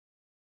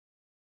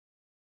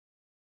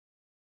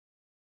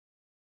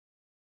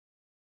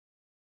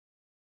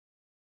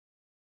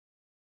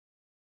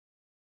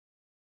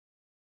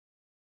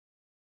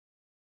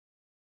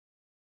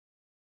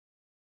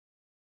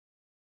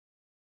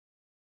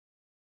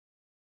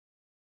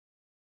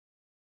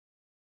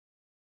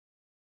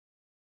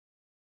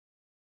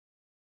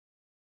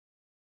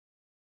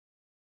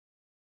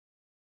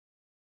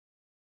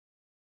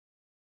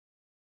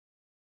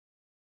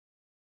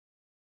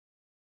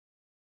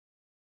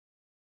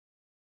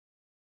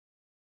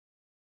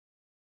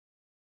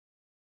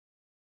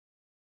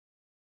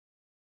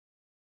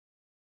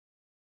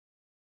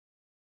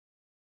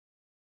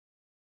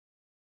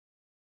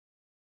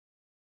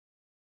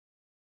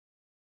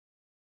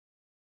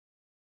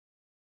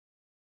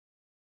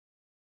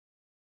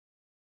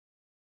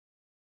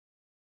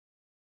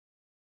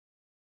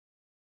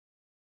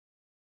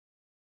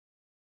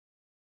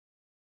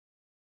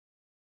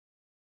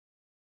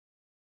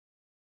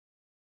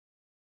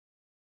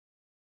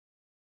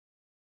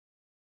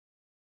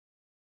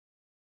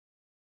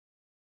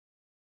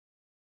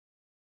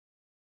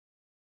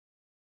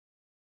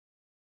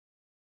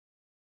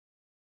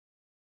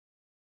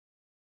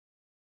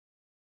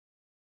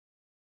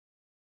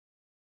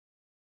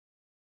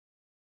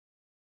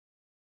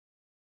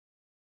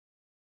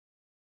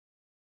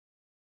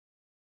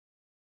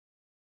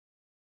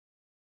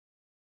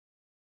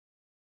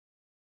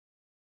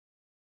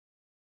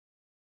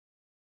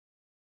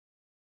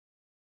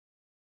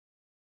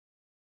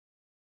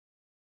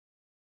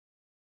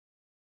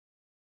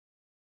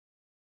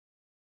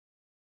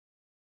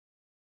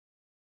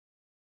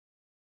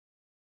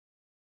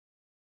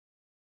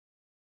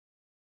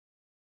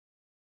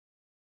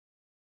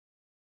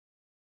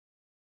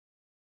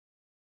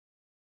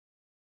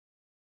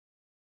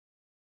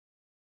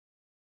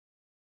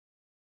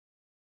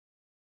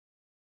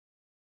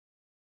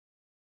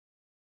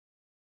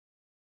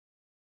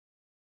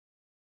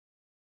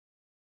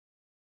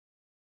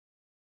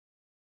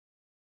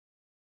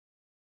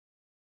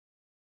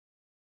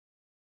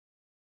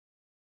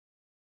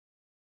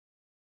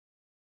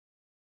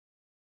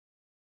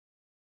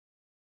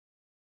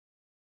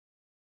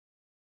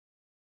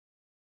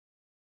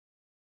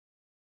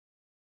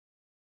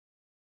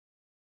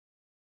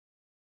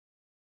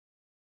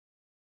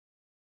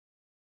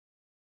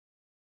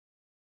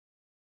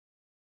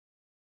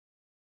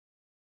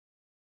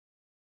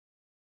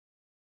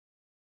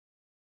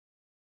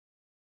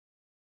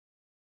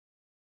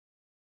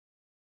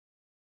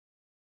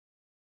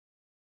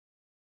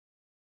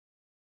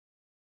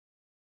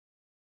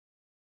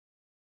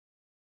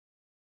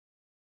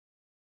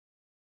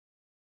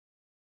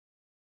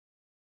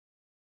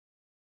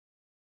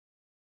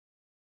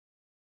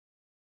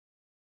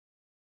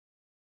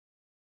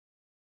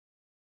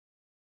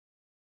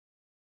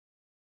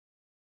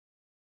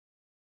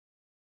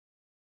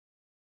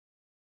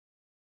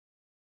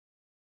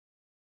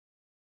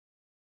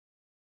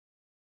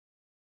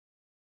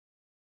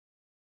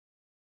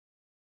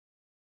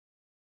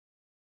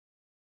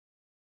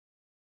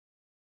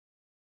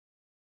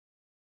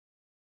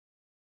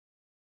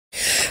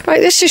Right,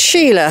 this is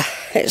Sheila.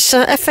 It's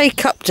FA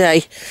Cup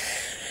day.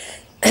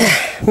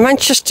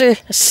 Manchester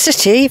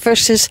City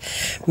versus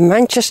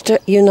Manchester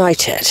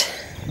United.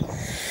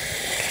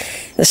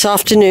 This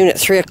afternoon at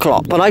 3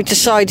 o'clock, but I've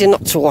decided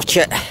not to watch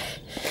it.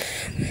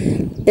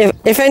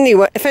 If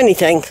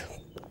anything,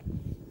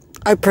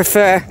 I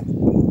prefer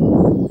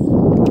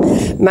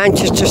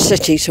Manchester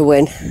City to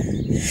win.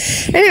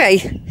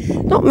 Anyway,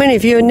 not many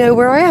of you know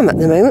where I am at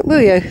the moment,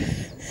 will you?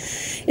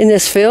 In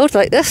this field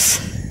like this.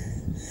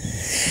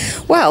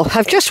 Well,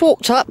 I've just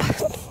walked up,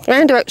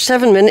 around about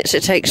 7 minutes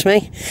it takes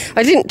me.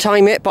 I didn't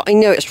time it, but I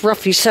know it's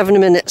roughly 7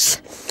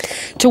 minutes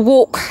to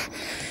walk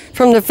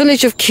from the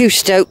village of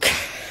Kewstoke.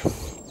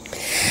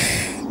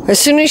 As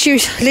soon as you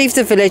leave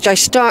the village, I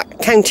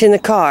start counting the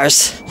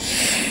cars.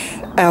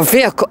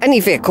 Any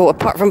vehicle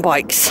apart from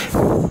bikes.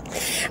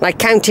 And I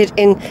counted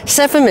in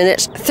 7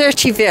 minutes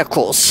 30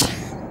 vehicles.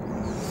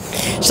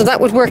 So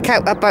that would work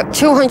out about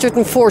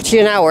 240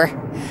 an hour.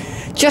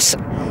 Just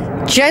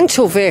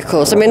gentle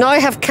vehicles. I mean, I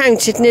have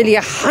counted nearly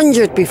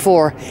 100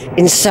 before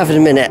in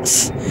 7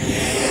 minutes.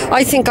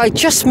 I think I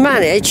just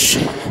managed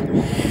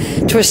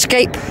to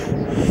escape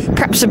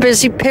perhaps a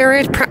busy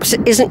period. Perhaps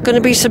it isn't going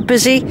to be so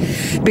busy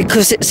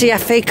because it's the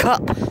FA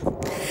Cup.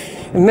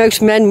 And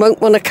most men won't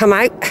want to come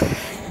out.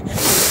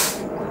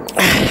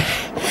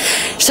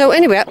 So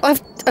anyway,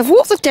 I've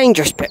walked the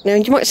dangerous bit. Now,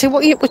 you might say,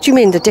 what do you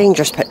mean, the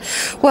dangerous bit?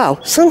 Well,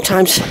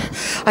 sometimes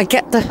I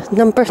get the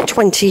number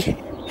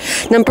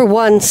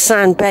 1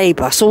 Sand Bay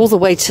bus all the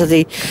way to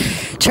the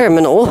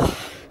terminal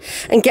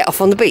and get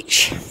off on the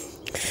beach.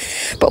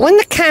 But when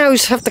the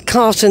cows have the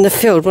cart in the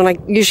field, when I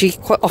usually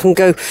quite often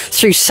go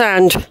through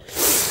Sand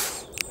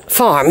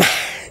Farm,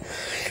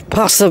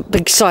 past the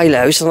big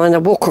silos, and then I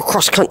walk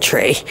across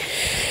country,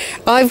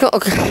 I've got a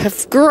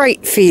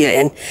great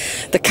feeling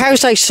the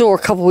cows I saw a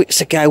couple of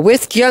weeks ago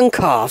with young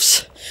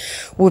calves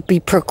would be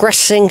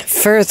progressing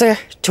further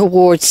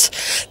towards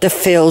the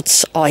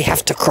fields I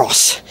have to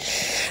cross.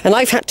 And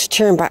I've had to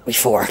turn back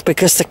before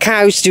because the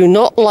cows do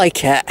not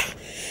like it,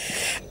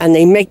 and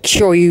they make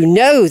sure you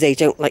know they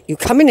don't like you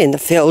coming in the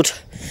field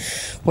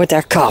where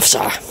their calves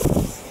are.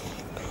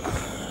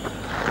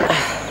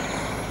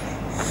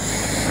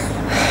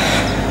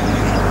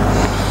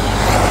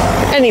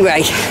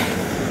 Anyway,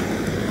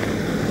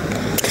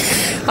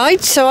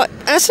 so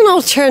as an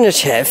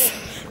alternative,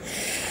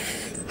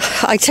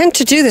 I tend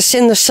to do this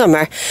in the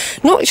summer,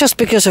 not just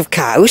because of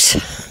cows,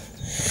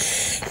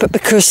 but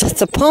because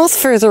the path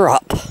further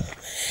up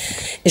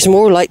is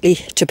more likely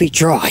to be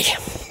dry.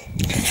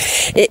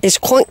 It is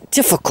quite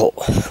difficult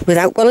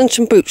without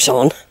Wellington boots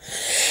on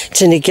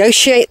to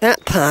negotiate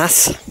that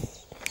path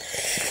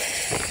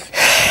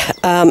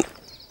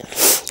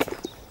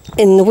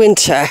in the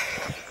winter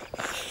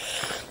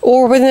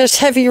or when there's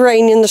heavy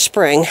rain in the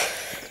spring.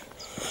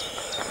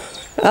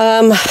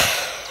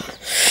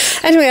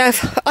 Anyway,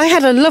 I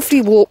had a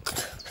lovely walk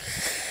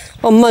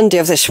on Monday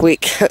of this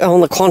week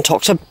on the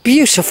Quantocks, a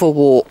beautiful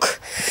walk.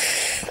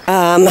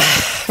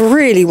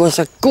 Really was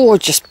a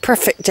gorgeous,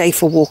 perfect day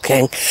for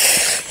walking.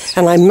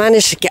 And I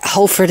managed to get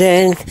Holford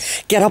in,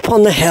 get up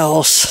on the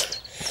hills.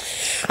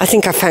 I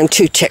think I found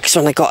 2 ticks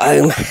when I got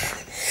home.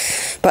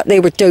 But they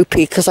were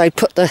dopey because I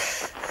put the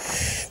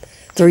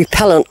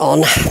repellent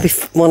on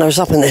when I was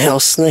up in the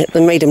hills, and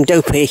they made them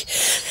dopey.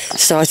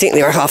 So I think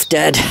they were half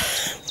dead.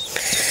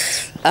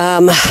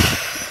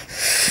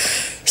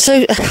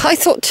 So I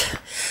thought,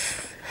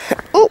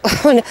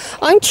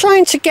 I'm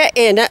trying to get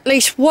in at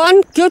least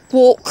one good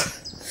walk,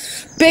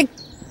 big,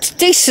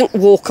 decent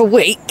walk a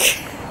week,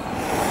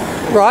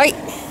 right?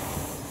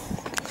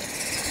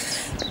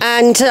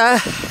 And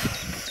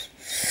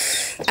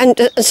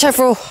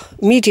several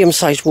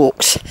medium-sized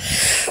walks.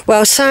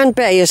 Well, Sand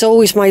Bay is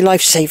always my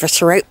lifesaver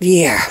throughout the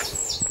year.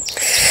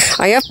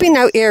 I have been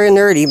out here in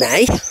early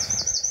May,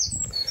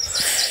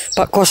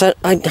 but of course I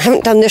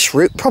haven't done this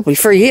route probably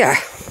for a year.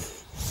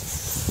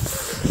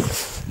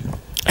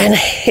 And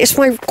it's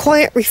my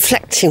quiet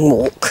reflecting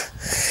walk.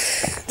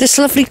 This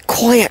lovely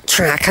quiet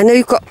track. I know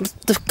you've got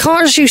the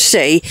cars you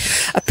see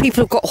are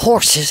people who've got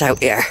horses out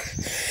here.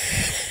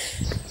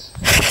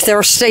 There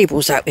are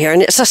stables out here,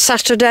 and it's a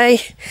Saturday.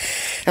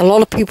 A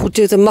lot of people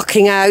do the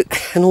mucking out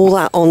and all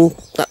that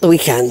at the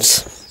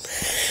weekends.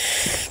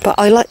 But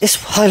I like this.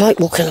 I like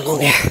walking along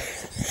here.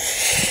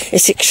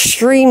 It's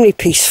extremely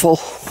peaceful.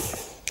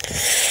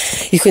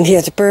 You can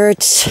hear the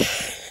birds.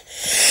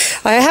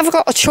 I have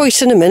got a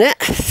choice in a minute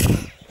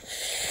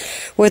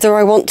whether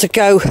I want to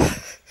go.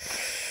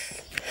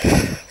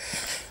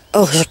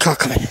 Oh, there's a car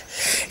coming.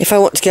 If I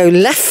want to go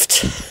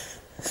left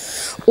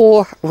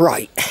or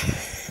right.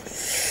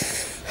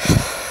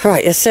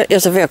 Right,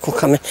 there's a vehicle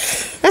coming.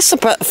 That's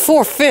about the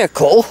 4th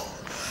vehicle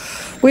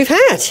we've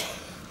had.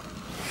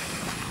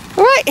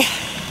 All right.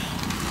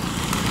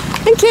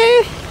 Thank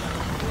you.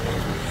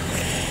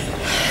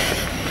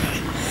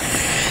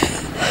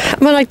 I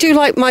mean, I do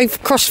like my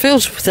cross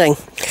fields thing,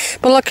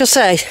 but like I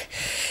say,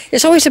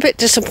 it's always a bit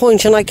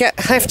disappointing. I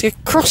have to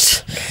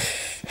cross.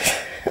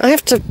 I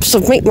have to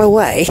sort of make my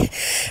way,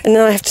 and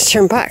then I have to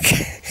turn back.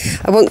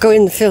 I won't go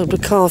in the field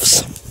with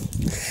calves.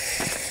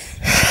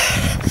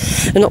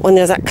 They're not when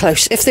they're that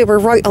close. If they were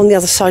right on the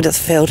other side of the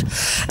field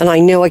and I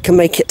knew I can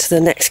make it to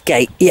the next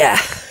gate, yeah,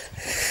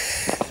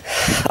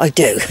 I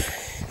do.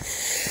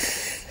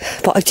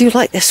 But I do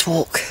like this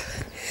walk.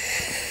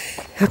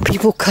 How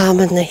people come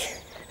and they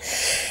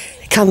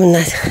come and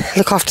they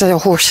look after their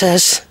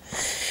horses.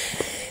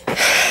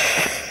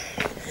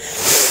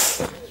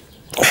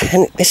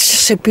 And it's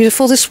just so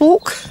beautiful, this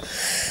walk.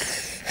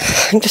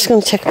 I'm just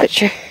going to take a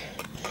picture.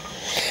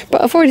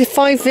 But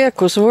 5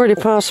 vehicles have already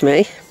passed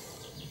me.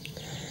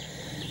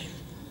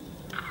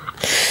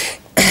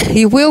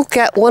 You will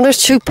get 1 or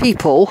 2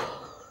 people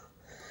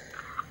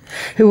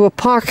who will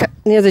park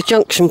near the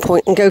junction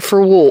point and go for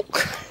a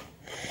walk.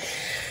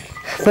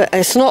 But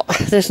it's not,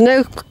 there's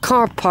no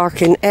car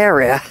parking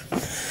area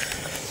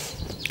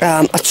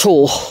at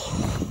all.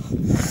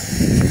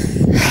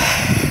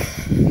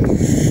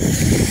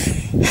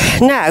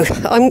 Now,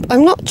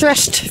 I'm not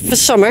dressed for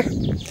summer.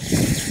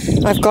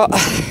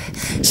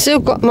 I've still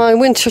got my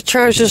winter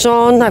trousers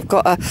on. I've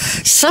got a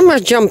summer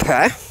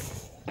jumper,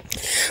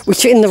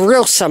 which in the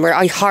real summer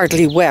I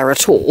hardly wear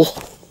at all.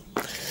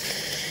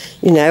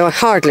 You know, I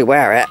hardly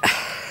wear it.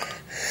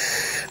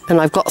 And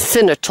I've got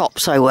thinner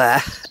tops I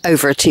wear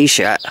over a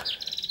t-shirt.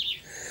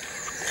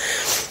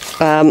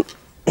 But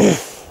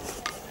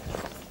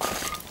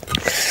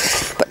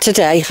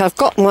today I've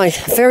got my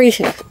very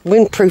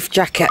windproof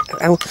jacket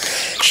and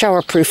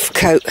showerproof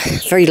coat,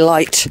 very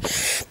light,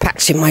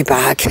 packed in my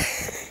bag.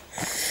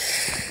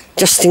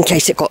 Just in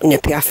case it got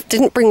nippy. I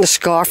didn't bring the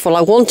scarf. Well,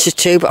 I wanted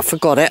to, but I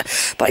forgot it.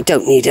 But I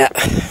don't need it.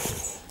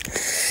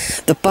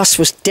 The bus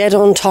was dead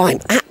on time.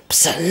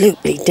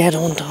 Absolutely dead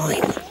on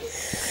time.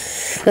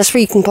 That's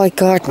where you can buy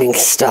gardening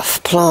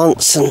stuff,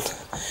 plants, and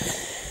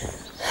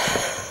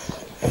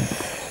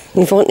if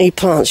you want any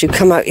plants, you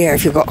come out here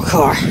if you've got a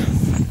car.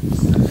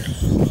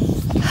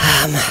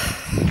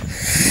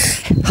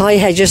 High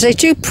hedges. They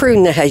do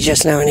prune the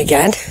hedges now and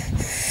again.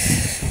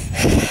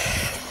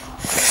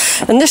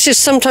 And this is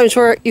sometimes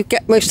where you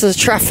get most of the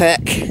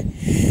traffic,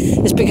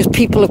 is because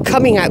people are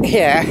coming out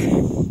here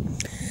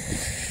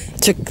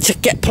to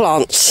get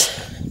plants.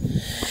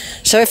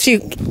 So if you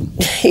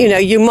know,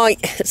 you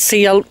might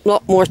see a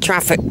lot more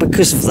traffic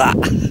because of that.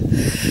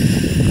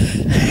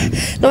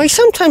 Now, I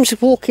sometimes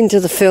walk into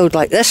the field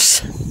like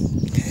this.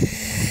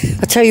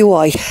 I'll tell you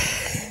why.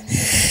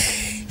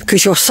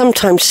 Because you'll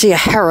sometimes see a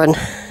heron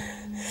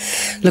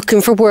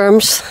looking for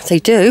worms. They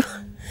do.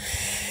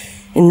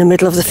 In the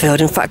middle of the field.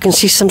 In fact, I can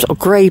see some sort of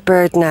grey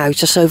bird now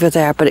just over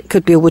there, but it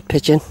could be a wood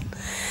pigeon.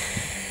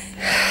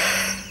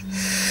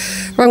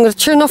 Well, I'm going to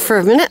turn off for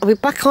a minute. I'll be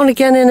back on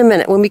again in a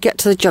minute when we get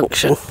to the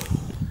junction.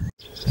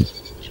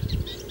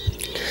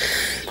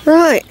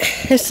 Right,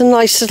 it's a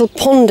nice little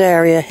pond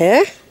area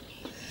here.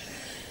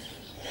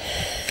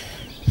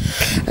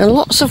 And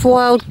lots of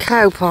wild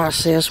cow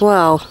parsley as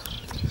well.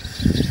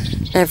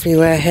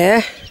 Everywhere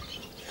here.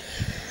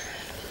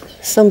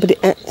 Somebody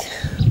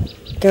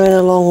going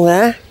along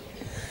there.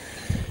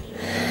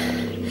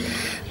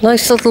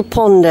 Nice little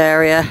pond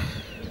area.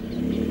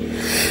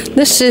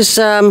 This is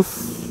yeah,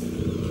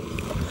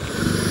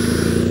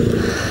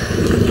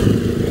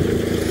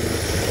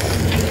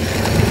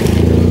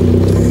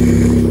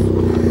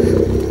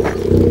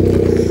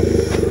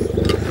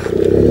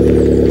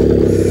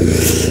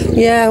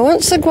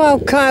 once the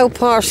wild cow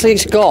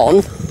parsley's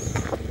gone,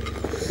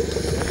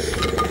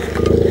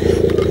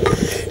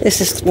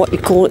 this is what you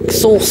call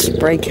exhaust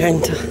spray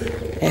counter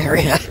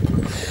area.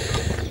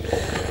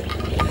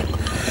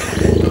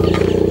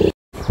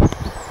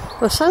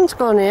 The sun's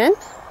gone in.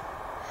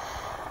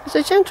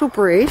 There's a gentle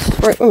breeze.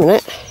 Right, 1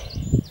 minute.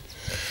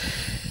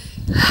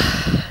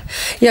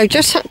 Yeah, I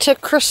just had to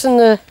christen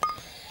the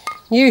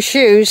new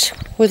shoes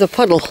with a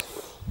puddle.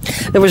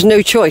 There was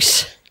no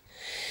choice.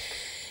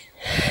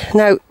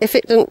 Now, if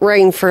it didn't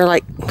rain for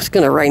it's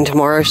going to rain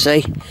tomorrow,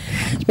 see.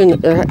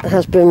 There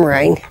has been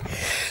rain.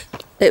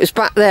 It was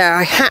back there.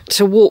 I had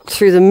to walk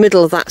through the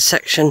middle of that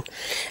section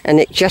and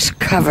it just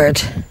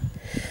covered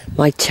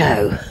my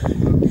toe.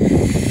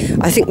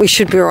 I think we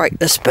should be right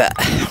this bit.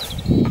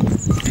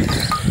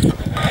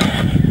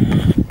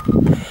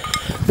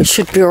 We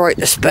should be right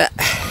this bit.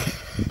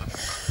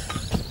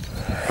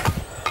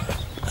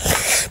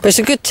 But it's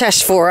a good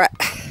test for it,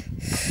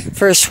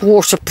 for its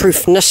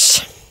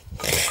waterproofness.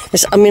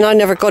 I mean, I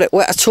never got it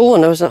wet at all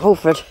when I was at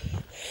Holford.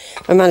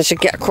 I managed to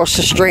get across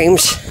the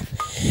streams.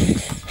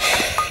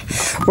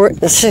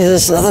 Let's see,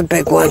 there's another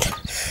big one.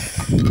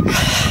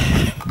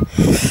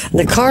 And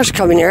the cars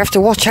coming here have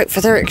to watch out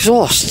for their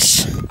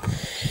exhausts.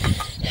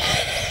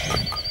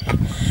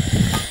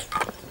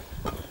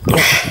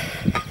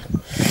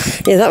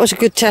 Yeah, that was a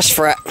good test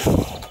for it.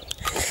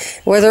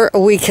 Whether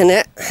it'll weaken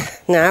it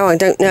now, I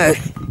don't know.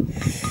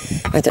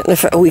 I don't know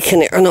if it'll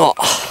weaken it or not.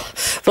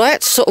 But I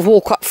had to sort of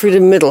walk up through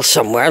the middle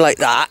somewhere like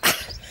that.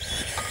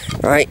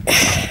 Right.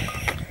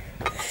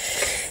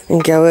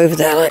 And go over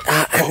there like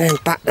that, and then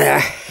back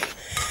there.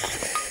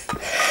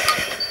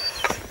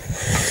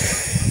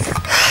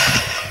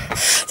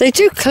 They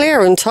do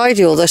clear and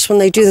tidy all this when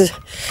they clear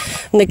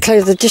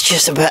the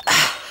ditches a bit.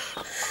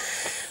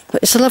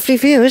 But it's a lovely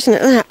view, isn't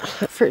it? That,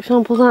 for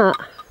example, that.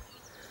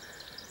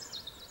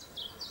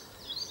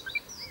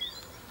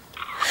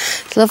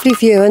 It's a lovely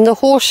view, and the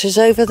horses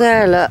over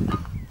there, look.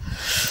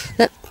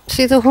 Look,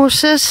 see the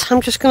horses? I'm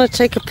just going to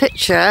take a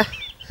picture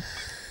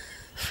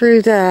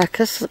through there,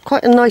 because it's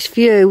quite a nice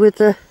view with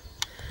the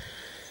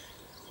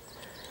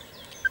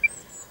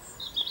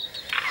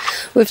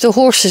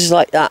horses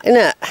like that, isn't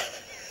it?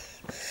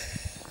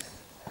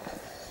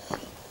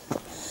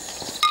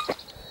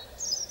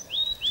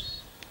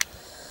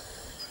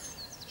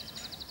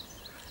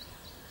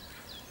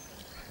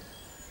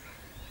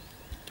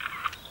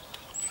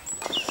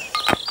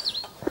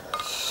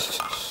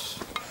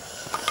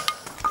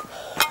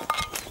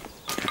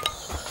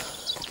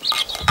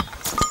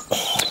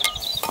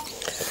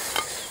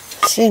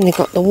 See, and they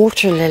got the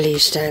water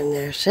lilies down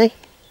there, see?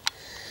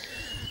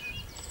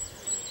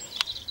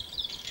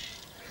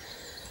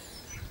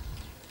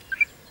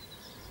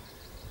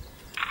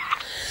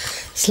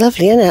 It's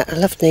lovely, isn't it? I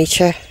love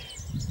nature.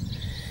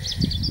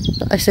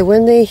 But I said,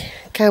 when the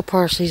cow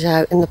parsley's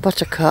out and the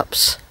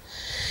buttercups,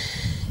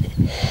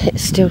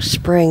 it's still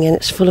spring and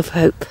it's full of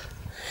hope.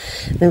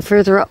 And then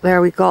further up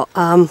there we got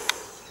the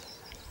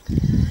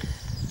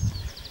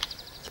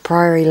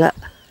Priory, look.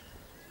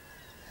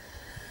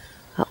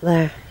 Up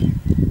there.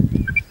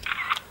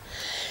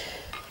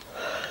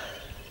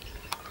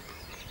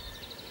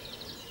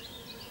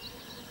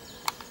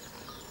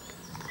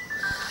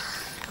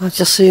 I'll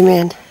just zoom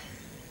in.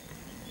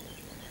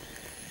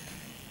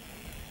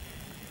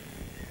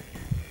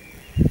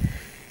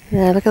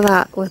 Yeah, look at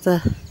that with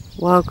the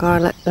wild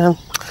garlic,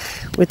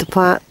 with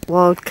the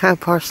wild cow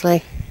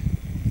parsley.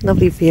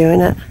 Lovely view,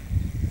 innit?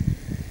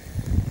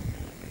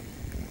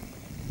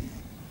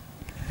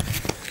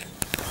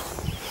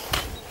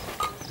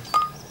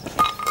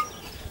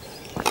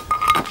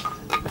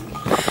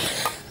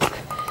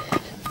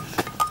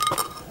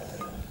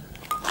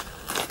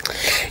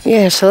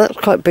 Yeah, so that's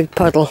quite a big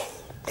puddle.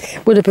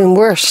 Would have been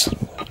worse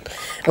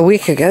a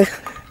week ago.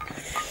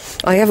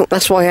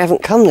 That's why I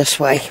haven't come this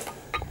way.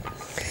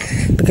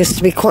 Because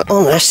to be quite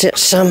honest,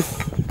 it's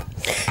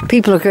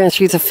people are going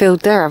through the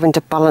field there, having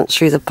to balance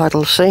through the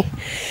puddle, see?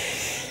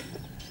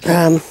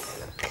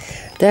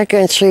 They're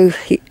going through,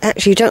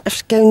 actually you don't have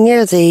to go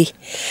near the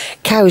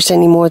cows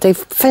anymore. They've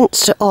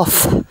fenced it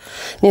off,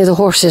 near the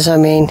horses I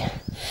mean.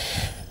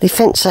 They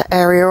fenced that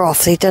area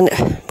off. They done it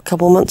a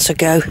couple of months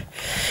ago.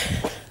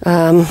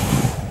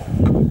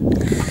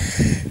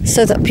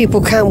 So that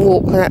people can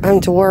walk without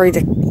having to worry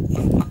the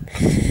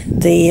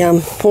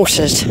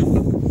horses.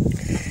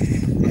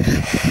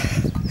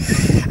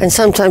 And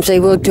sometimes they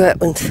will do it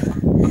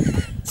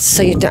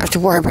so you don't have to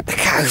worry about the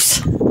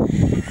cows.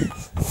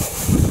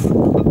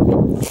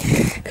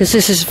 Because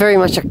this is very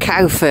much a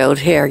cow field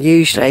here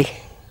usually.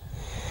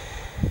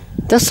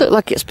 It does look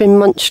like it's been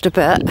munched a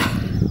bit.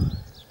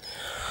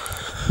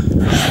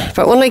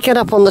 But when I get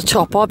up on the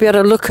top, I'll be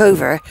able to look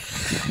over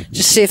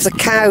to see if the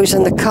cows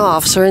and the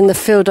calves are in the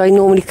field I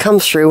normally come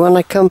through when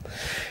I come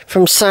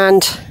from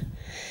Sand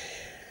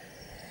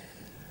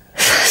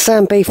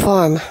Bay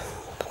Farm,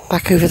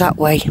 back over that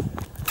way.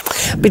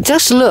 But it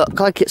does look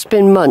like it's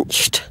been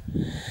munched,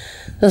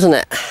 doesn't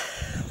it?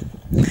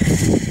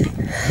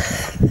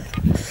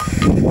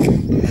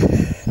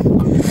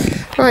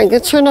 Right, I'm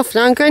going to turn off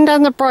now. I'm going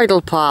down the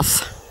bridle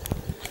path.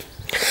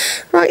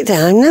 Right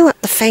then, I'm now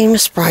at the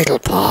famous bridle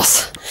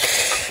path.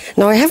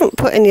 Now I haven't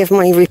put any of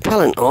my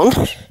repellent on.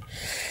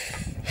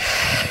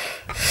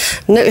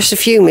 Noticed a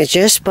few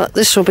midges, but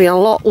this will be a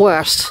lot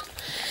worse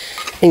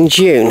in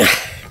June.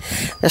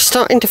 They're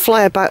starting to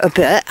fly about a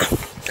bit,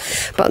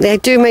 but they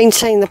do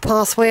maintain the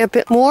pathway a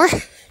bit more.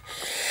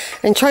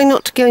 And try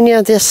not to go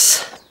near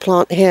this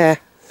plant here,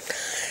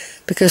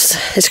 because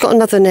it's got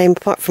another name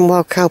apart from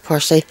wild cow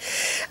parsley,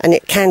 and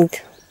it can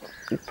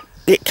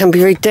be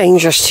very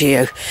dangerous to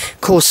you,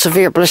 cause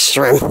severe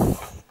blistering.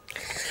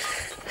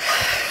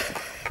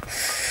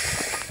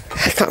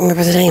 I can't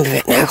remember the name of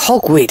it now.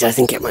 Hogweed, I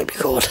think it might be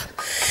called.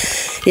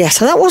 Yeah,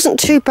 so that wasn't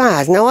too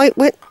bad. Now,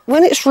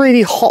 when it's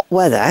really hot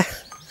weather,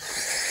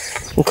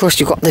 of course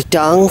you've got the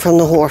dung from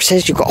the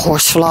horses, you've got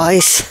horse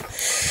flies.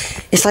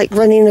 It's like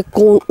running a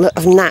gauntlet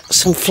of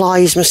gnats and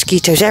flies,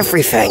 mosquitoes,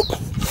 everything.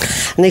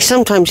 And they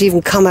sometimes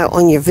even come out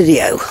on your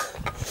video.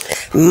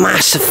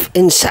 Massive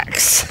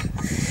insects.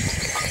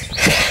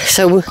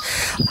 So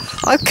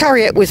I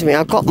carry it with me.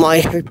 I've got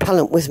my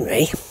repellent with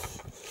me.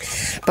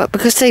 But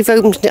because they've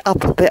opened it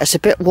up a bit, it's a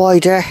bit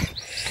wider.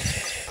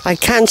 I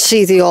can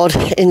see the odd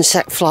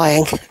insect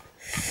flying.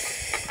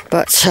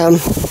 But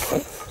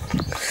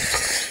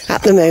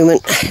at the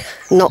moment,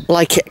 not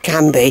like it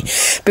can be.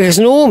 Because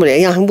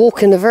normally I'm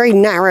walking a very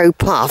narrow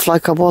path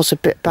like I was a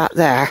bit back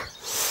there.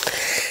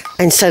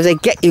 And so they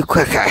get you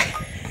quicker.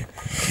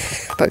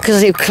 But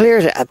because they've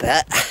cleared it a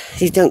bit,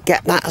 you don't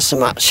get that so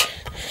much.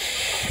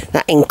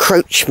 That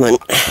encroachment.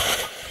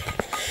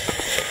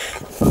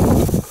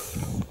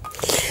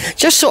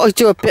 Just thought I'd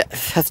do a bit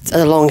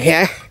along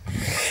here,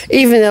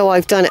 even though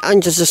I've done it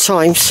hundreds of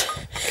times,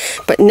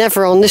 but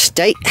never on this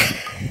date.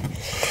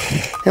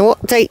 And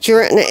what date do you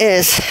reckon it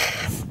is?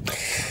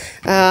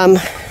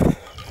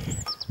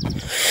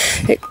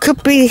 It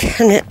could be,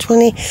 isn't it,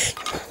 20...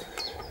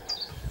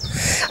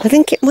 I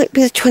think it might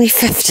be the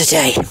 25th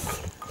today.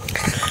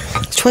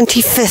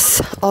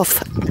 25th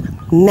of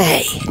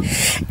May.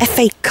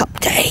 FA Cup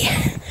Day.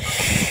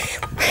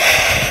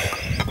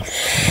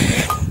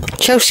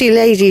 Chelsea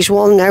ladies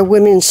won their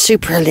Women's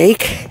Super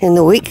League in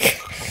the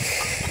week.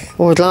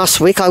 Or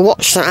last week. I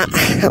watched that.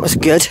 That was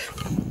good.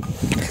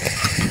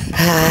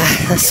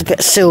 That's a bit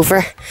of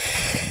silver.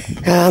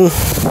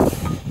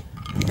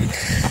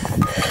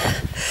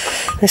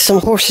 There's some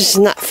horses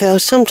in that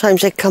field.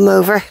 Sometimes they come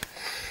over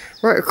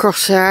right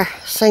across there.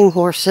 Same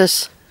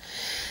horses.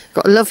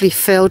 Got a lovely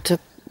field to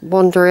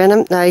wander in,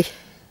 haven't they?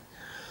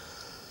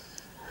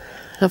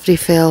 Lovely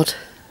field.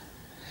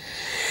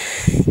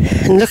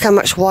 And look how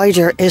much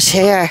wider it is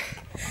here.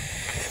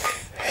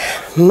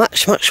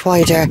 Much, much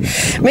wider.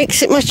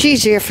 Makes it much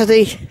easier for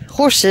the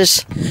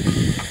horses.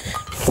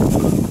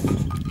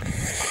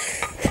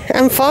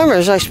 And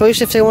farmers, I suppose,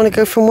 if they want to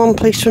go from one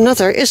place to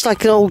another. It's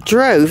like an old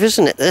drove,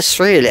 isn't it, this,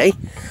 really?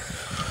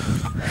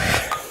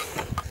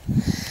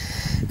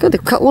 God,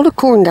 they've cut all the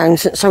corn down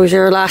since I was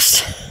here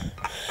last.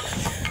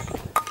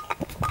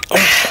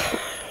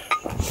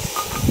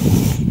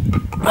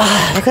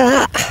 Look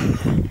at that.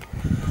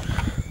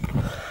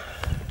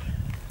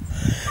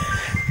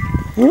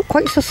 Not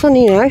quite so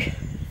sunny now.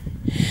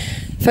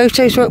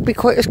 Photos won't be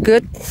quite as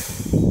good.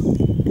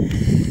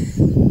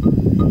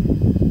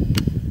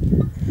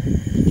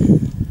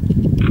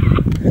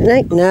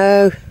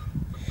 No,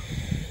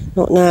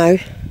 not now.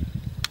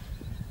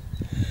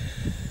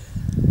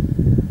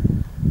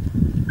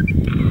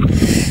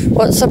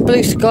 Once the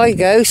blue sky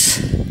goes.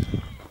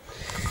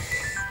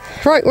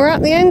 Right, we're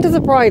at the end of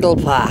the bridle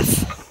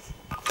path.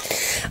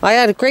 I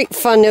had a great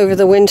fun over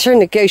the winter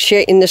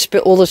negotiating this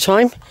bit all the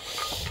time.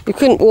 You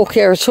couldn't walk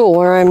here at all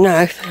where I am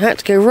now. I had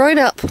to go right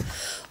up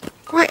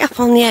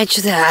on the edge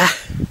there.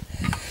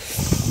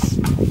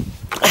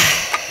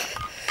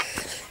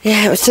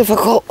 Yeah, it was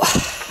difficult.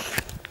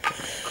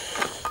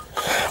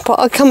 But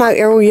I come out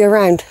here all year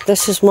round.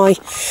 This is my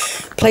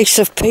place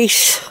of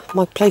peace,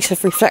 my place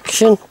of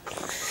reflection.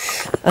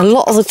 A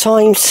lot of the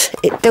times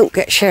it don't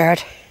get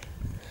shared.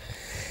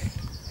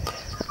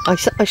 I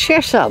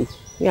share some,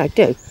 yeah I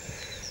do.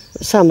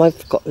 But some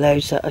I've got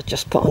loads that I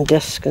just put on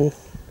disc and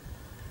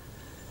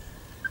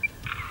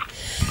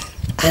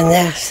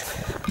they're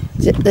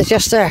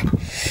just there.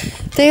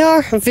 They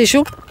are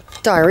visual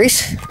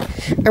diaries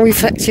and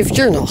reflective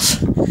journals.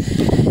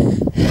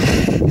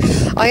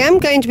 I am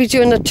going to be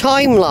doing a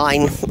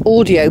timeline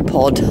audio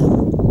pod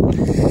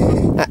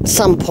at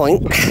some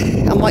point.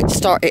 I might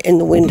start it in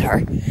the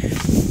winter.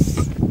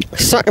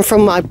 Starting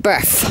from my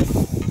birth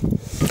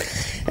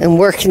and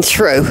working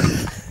through.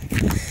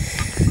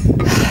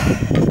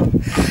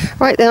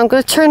 Right then, I'm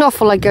going to turn off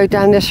while I go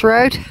down this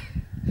road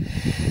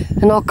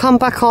and I'll come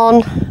back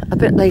on a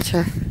bit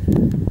later.